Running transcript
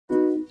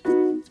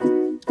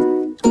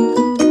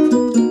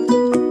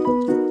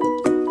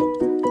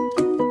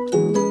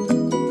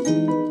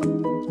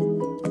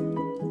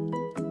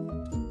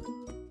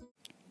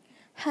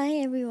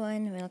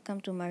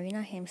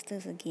Marina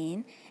Hamsters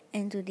again,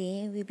 and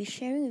today we'll be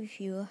sharing with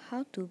you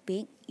how to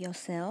bake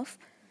yourself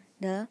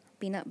the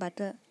peanut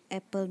butter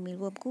apple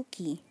mealworm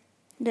cookie.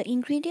 The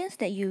ingredients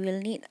that you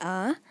will need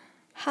are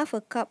half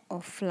a cup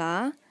of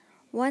flour,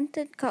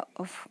 1/3 cup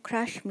of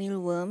crushed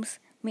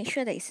mealworms. Make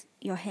sure that it's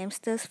your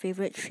hamster's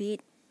favorite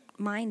treat.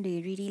 Mine,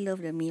 they really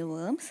love the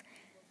mealworms.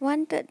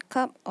 1/3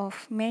 cup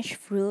of mashed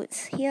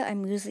fruits. Here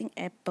I'm using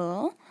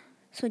apple.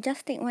 So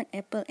just take one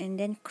apple and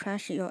then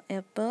crush your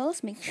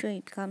apples. Make sure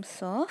it becomes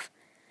soft.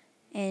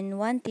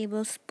 And 1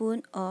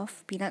 tablespoon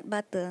of peanut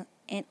butter.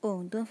 And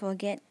oh, don't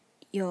forget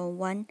your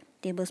 1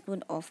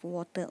 tablespoon of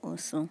water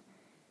also.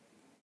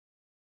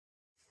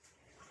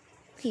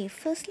 Okay,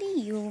 firstly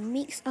you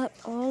mix up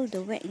all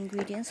the wet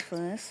ingredients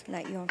first,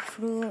 like your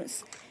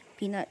fruits,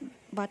 peanut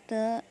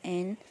butter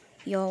and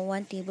your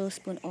 1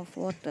 tablespoon of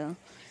water.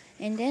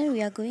 And then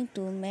we are going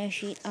to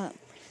mash it up.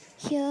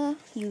 Here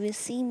you will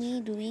see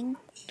me doing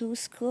 2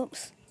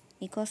 scoops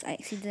because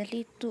I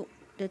accidentally took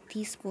the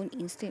teaspoon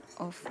instead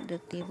of the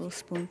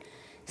tablespoon.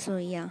 So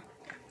yeah.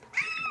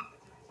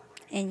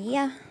 And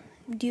yeah,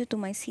 due to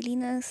my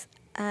silliness,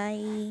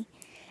 I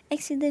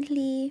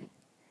accidentally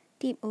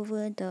tipped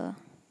over the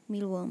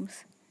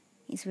mealworms.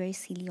 It's very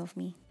silly of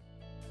me.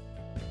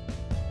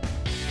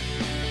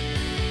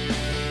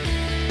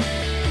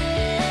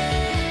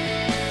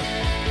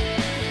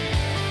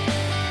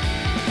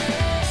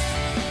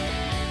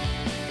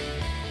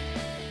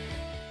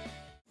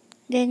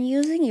 Then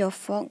using your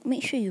fork,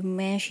 make sure you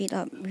mash it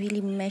up, really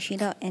mash it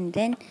up, and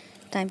then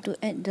time to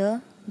add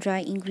the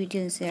dry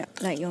ingredients there,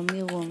 like your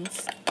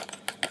mealworms.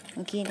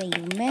 Okay, then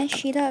you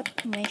mash it up,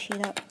 mash it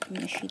up,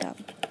 mash it up.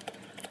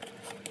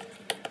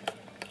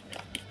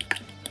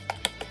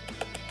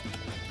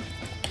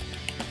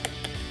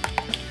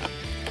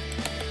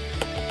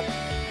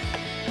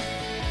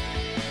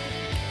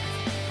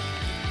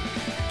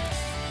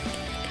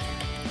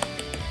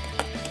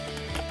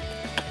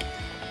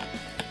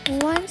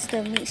 Once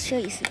the mixture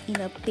is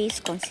in a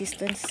paste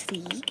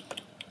consistency,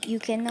 you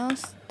can now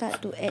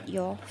start to add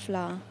your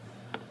flour.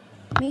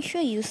 Make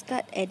sure you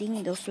start adding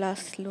the flour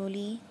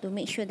slowly to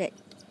make sure that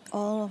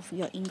all of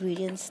your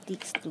ingredients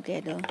sticks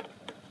together.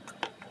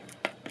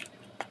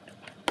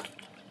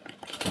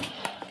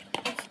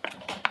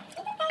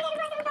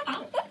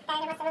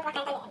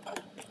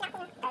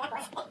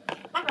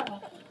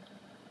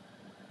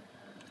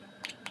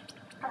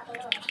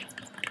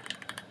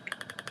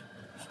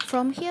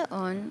 From here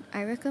on,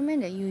 I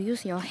recommend that you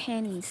use your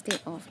hand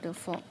instead of the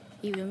fork.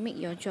 It will make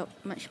your job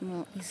much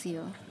more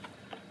easier.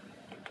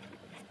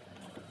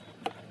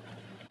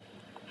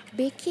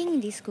 Baking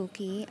this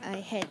cookie,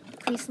 I had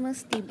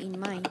Christmas theme in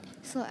mind,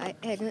 so I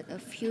added a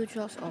few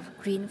drops of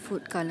green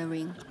food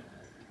coloring.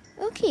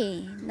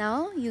 Okay,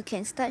 now you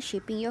can start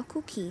shaping your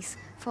cookies.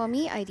 For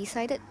me, I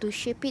decided to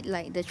shape it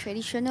like the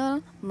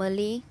traditional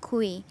Malay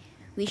kuih,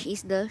 which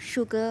is the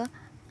sugar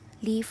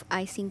leaf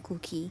icing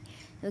cookie.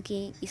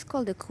 Okay, it's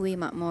called the kuih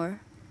makmur.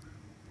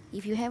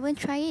 If you haven't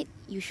tried it,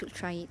 you should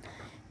try it.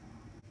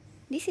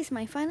 This is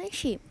my final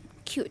shape.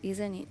 Cute,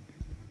 isn't it?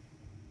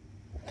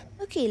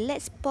 Okay,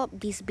 let's pop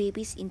these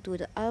babies into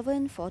the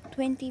oven for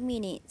 20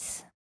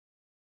 minutes.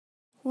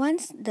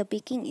 Once the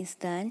baking is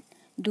done,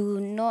 do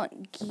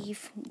not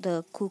give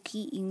the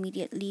cookie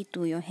immediately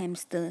to your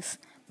hamsters.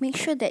 Make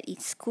sure that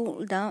it's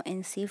cooled down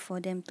and safe for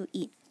them to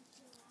eat.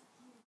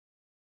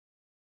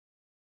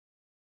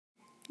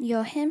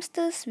 Your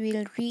hamsters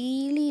will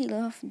really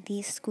love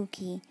this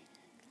cookie.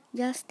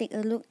 Just take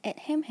a look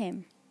at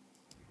Ham.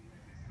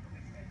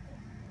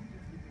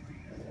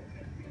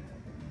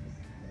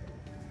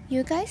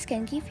 You guys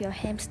can give your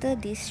hamster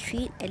this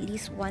treat at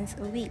least once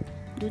a week.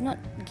 Do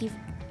not give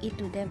it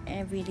to them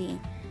every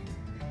day.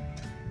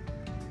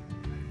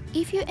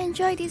 If you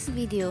enjoyed this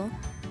video,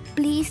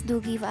 please do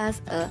give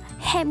us a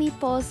Hammie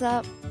paws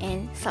up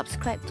and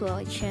subscribe to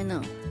our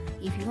channel.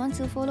 If you want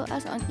to follow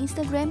us on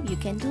Instagram, you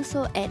can do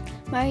so at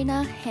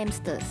Marina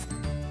Hamsters.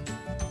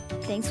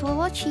 Thanks for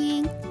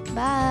watching.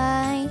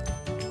 Bye!